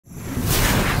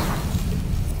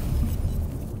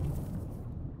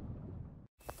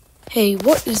Hey,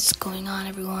 what is going on,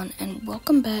 everyone, and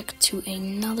welcome back to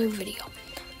another video.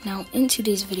 Now, in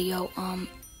today's video,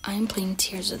 I am playing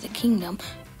Tears of the Kingdom,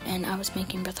 and I was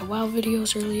making Breath of the Wild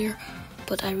videos earlier,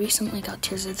 but I recently got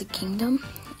Tears of the Kingdom,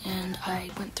 and I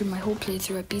went through my whole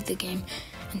playthrough. I beat the game,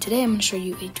 and today I'm going to show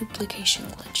you a duplication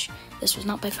glitch. This was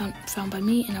not found by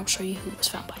me, and I'll show you who it was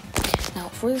found by. Now,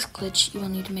 for this glitch, you will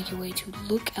need to make your way to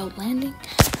Lookout Landing,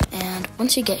 and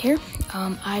once you get here,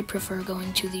 I prefer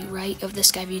going to the right of the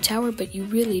Skyview Tower, but you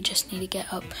really just need to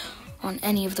get up on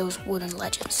any of those wooden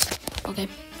ledges, okay?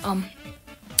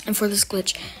 And for this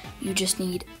glitch, you just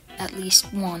need at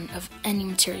least one of any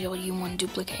material you want to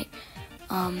duplicate.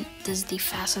 This is the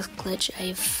fastest glitch I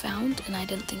have found, and I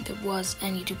didn't think there was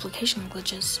any duplication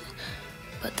glitches,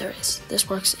 but there is. This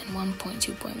works in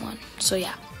 1.2.1, so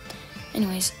yeah.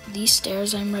 Anyways, these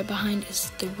stairs I'm right behind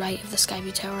is the right of the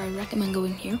Skyview Tower. I recommend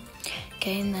going here.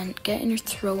 Okay, and then get in your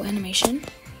throw animation.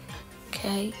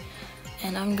 Okay,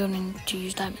 and I'm going to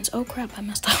use diamonds. Oh crap, I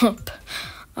messed up.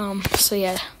 So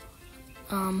yeah.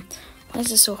 Why is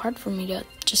this so hard for me to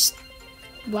just...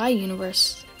 Why,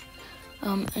 universe?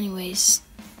 Anyways,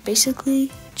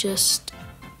 basically, just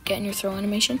get in your throw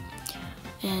animation.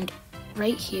 And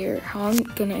right here, how I'm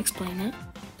gonna explain it.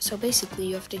 So basically,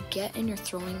 you have to get in your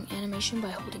throwing animation by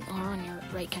holding R on your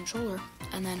right controller,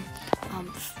 and then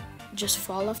just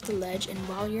fall off the ledge, and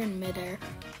while you're in midair,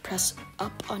 press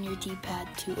up on your D-pad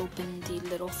to open the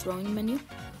little throwing menu,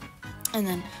 and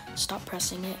then stop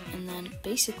pressing it, and then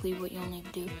basically what you'll need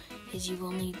to do is you will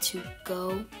need to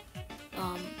go,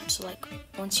 so like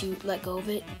once you let go of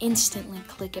it, instantly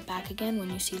click it back again when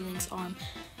you see Link's arm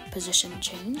position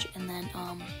change, and then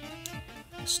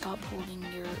stop holding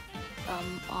your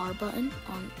R button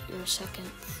on your second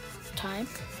time,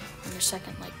 on your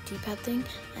second like D-pad thing,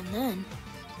 and then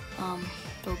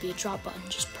there'll be a drop button.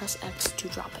 Just press X to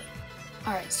drop it.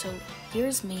 Alright, so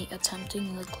here's me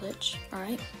attempting the glitch,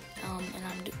 alright, and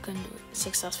I'm gonna do it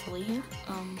successfully here.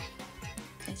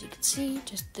 As you can see,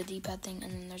 just the D-pad thing,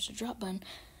 and then there's a drop button,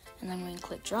 and then when you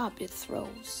click drop, it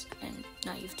throws, and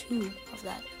now you have two of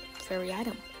that very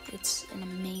item. It's an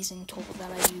amazing tool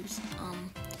that I use,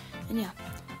 and yeah,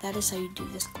 that is how you do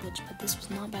this glitch, but this was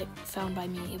not found by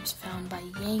me, it was found by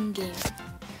Yang Game.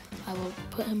 I will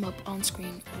put him up on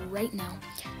screen right now.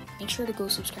 Make sure to go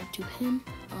subscribe to him,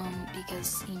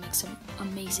 because he makes some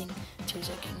amazing Tears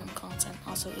of the Kingdom content.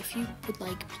 Also, if you would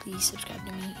like, please subscribe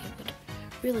to me, it would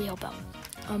really help out.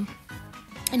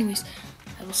 Anyways,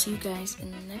 I will see you guys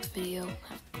in the next video.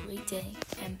 Have a great day,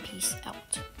 and peace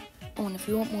out. Oh, and if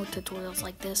you want more tutorials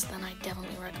like this, then I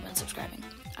definitely recommend subscribing.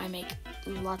 I make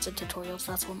lots of tutorials.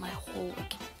 That's what my whole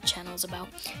channel is about.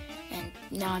 And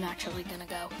now I'm actually gonna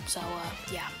go. So,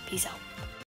 yeah, peace out.